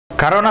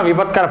Corona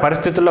విపత్కర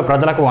పరిస్థితుల్లో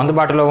ప్రజలకు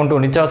అందుబాటులో ఉంటూ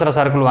నిత్యావసర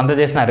సరుకులు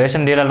అందజేసిన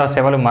రేషన్ డీలర్ల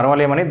సేవలు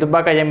మరవలేమని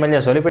దుబ్బాక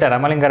ఎమ్మెల్యే సొలిపేట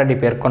రామలింగారెడ్డి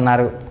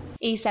పేర్కొన్నారు.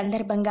 ఈ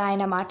సందర్భంగా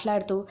ఆయన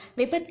మాట్లాడుతూ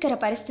విపత్కర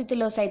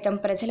పరిస్థితుల్లో సైతం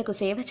ప్రజలకు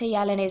సేవ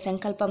చేయాలనే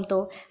సంకల్పంతో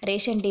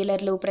రేషన్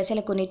డీలర్లు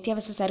ప్రజలకు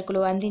నిత్యావసర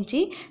సరుకులు అందించి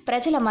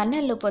ప్రజల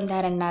మన్ననలు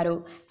పొందారన్నారు.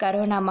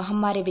 కరోనా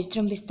మహమ్మారి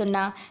విజృంభిస్తున్న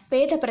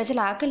పేద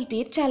ప్రజల ఆకలి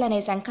తీర్చాలనే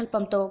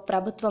సంకల్పంతో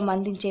ప్రభుత్వం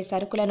అందించే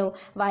సరుకులను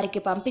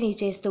వారికి పంపిణీ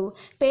చేస్తూ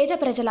పేద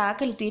ప్రజల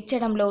ఆకలి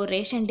తీర్చడంలో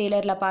రేషన్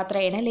డీలర్ల పాత్ర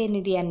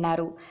ఎనలేనిది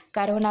అన్నారు.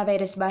 కరోనా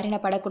వైరస్ బారిన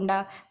పడకుండా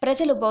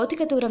ప్రజలు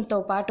భౌతిక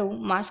దూరంతో పాటు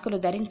మాస్కులు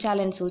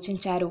ధరించాలని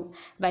సూచించారు.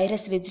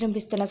 వైరస్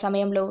విజృంభిస్తున్న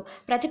సమయంలో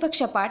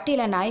ప్రతిపక్ష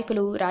పార్టీల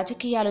నాయకులు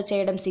రాజకీయాలు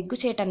చేయడం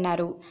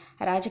సిగ్గుచేటన్నారు.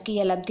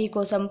 రాజకీయ లబ్ధి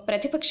కోసం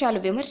ప్రతిపక్షాలు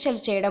విమర్శలు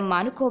చేయడం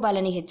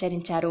మానుకోవాలని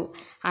హెచ్చరించారు.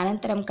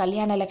 అనంతరం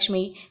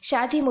కళ్యాణలక్ష్మి,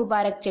 షాదీ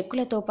ముబారక్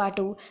చెక్కులతో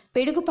పాటు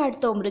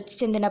పిడుగుపాటుతో మృతి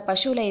చెందిన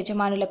పశువుల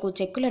యజమానులకు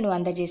చెక్కులను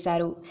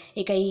అందజేశారు.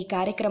 ఇక ఈ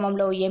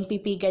కార్యక్రమంలో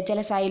ఎంపీపీ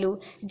గజ్జల Sailu,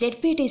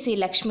 ZPTC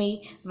Lakshmi,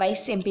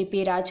 vice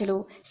MPP రాజులు,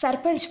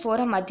 సర్పంచ్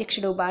ఫోరం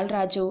అధ్యక్షుడు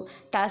బాలరాజు,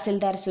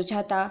 తహసీల్దార్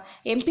సుజాత,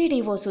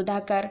 ఎంపీడీఓ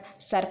సుధాకర్,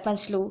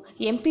 సర్పంచ్లు,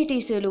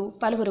 ఎంపీటీసీలు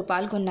పలువురు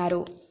పాల్గొన్నారు.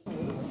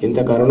 ఇంత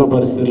కరోనా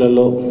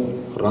పరిస్థితులలో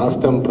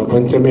రాష్ట్రం,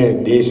 ప్రపంచమే,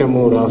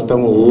 దేశము,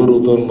 రాష్ట్రము,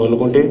 ఊరుతో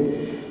మొదలుకుంటే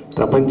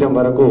ప్రపంచం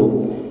వరకు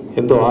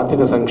ఎంతో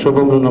ఆర్థిక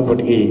సంక్షోభంలో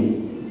ఉన్నప్పటికీ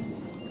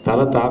తల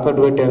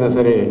తాకట్టు పెట్టి అయినా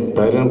సరే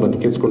ప్రజలను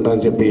బతికించుకుంటా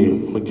అని చెప్పి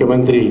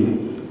ముఖ్యమంత్రి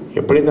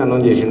ఎప్పుడైతే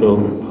అనౌన్స్ చేసిండో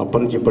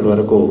అప్పటి నుంచి ఇప్పటి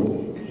వరకు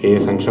ఏ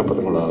సంక్షేమ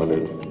పథకం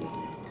రాగలేదు.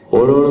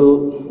 ఓరోడు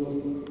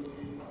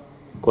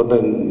కొంత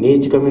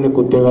నీచకమైన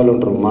కుత్తేగాలు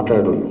ఉంటారు,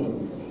 మాట్లాడరు,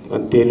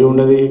 తెలివి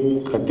ఉండదు,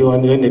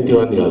 కత్తివాంది కానీ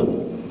నెత్తివాంది కాదు.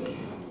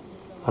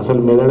 అసలు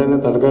మెదడైన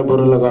తలకాయ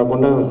బుర్రలో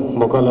కాకుండా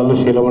ముఖాలలో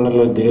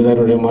శీలమండలో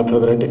దిగదారుడు ఏం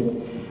మాట్లాడతారంటే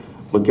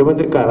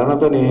ముఖ్యమంత్రి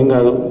కరోనాతో ఏం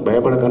కాదు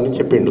భయపడకని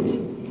చెప్పిండు.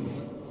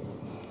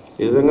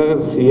 నిజంగా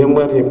సీఎం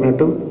గారు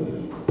చెప్పినట్టు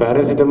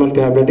పారాసిటమాల్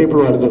ట్యాబ్లెట్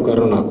ఇప్పుడు వాడుతారు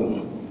కరోనాకు.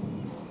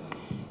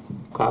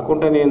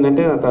 కాకుండా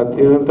ఏంటంటే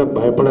అత్యంత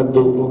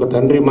భయపడద్దు. ఒక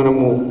తండ్రి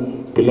మనము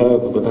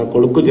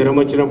కొడుకు జ్వరం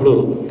వచ్చినప్పుడు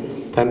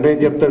తండ్రి ఏం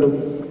చెప్తాడు,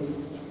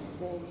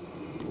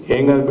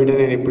 ఏం కాదు బిడ్డ,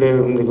 నేను ఇప్పుడే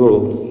నీకు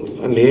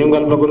ఏం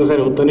కలపకుండా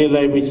సరే ఉత్త నీళ్ళు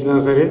అయిపించినా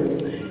సరే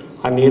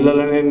ఆ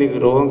నీళ్ళలోనే నీకు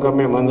రోగం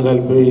కమ్మే మందు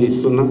కలిపి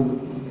ఇస్తున్నా,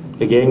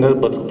 నీకు ఏం కాదు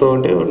బతుకుతావు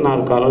అంటే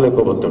 4 కాలాలు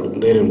ఎక్కువ బతాడు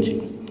ధైర్యం నుంచి.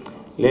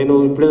 నేను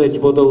ఇప్పుడే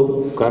చచ్చిపోతావు,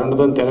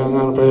 కరెంటుతో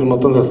తెలంగాణ ప్రజలు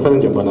మొత్తం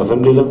వస్తారని చెప్పాను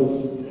అసెంబ్లీలో.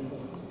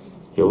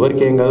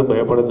 ఎవరికి ఏం కాదు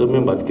భయపడద్దు,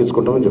 మేము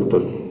బతికించుకుంటామని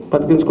చెప్తారు.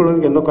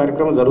 బతికించుకోవడానికి ఎన్నో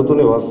కార్యక్రమాలు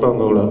జరుగుతున్నాయి.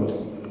 వాస్తవంగా కూడా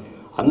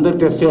అందరు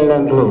టెస్ట్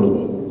చేయడానికి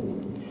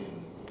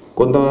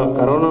కొంత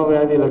కరోనా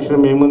వ్యాధి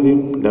లక్షణం ఏముంది,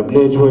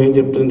 WHO ఏం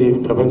చెప్తుంది,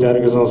 ప్రపంచ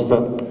ఆరోగ్య సంస్థ,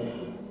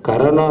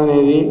 కరోనా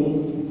అనేది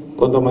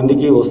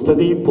కొంతమందికి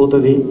వస్తుంది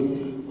పోతుంది,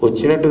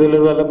 వచ్చినట్టు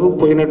తెలియదు వాళ్ళకు,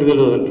 పోయినట్టు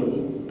తెలియదు అంటారు.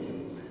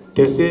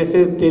 టెస్ట్ చేస్తే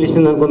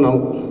తెలిసింది అనుకుందాం,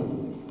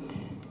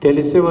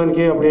 తెలిస్తే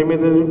మనకి అప్పుడు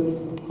ఏమవుతుంది,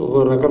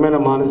 ఒక రకమైన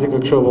మానసిక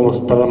క్షోభం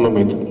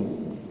ప్రారంభమవుతుంది.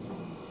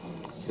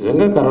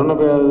 నిజంగా కరోనా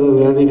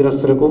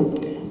వ్యాధిగ్రస్తులకు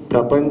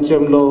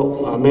ప్రపంచంలో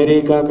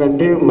అమెరికా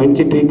కంటే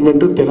మంచి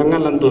ట్రీట్మెంట్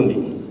తెలంగాణలో అంతుంది,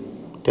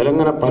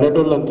 తెలంగాణ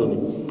పల్లెటూళ్ళు అంతుంది.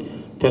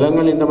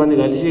 తెలంగాణ ఇంతమంది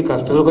కలిసి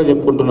కష్టసుఖాలు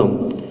చెప్పుకుంటున్నాం,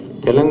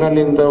 తెలంగాణ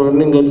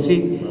ఇంతమందిని కలిసి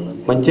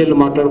మంచి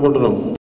మాట్లాడుకుంటున్నాం.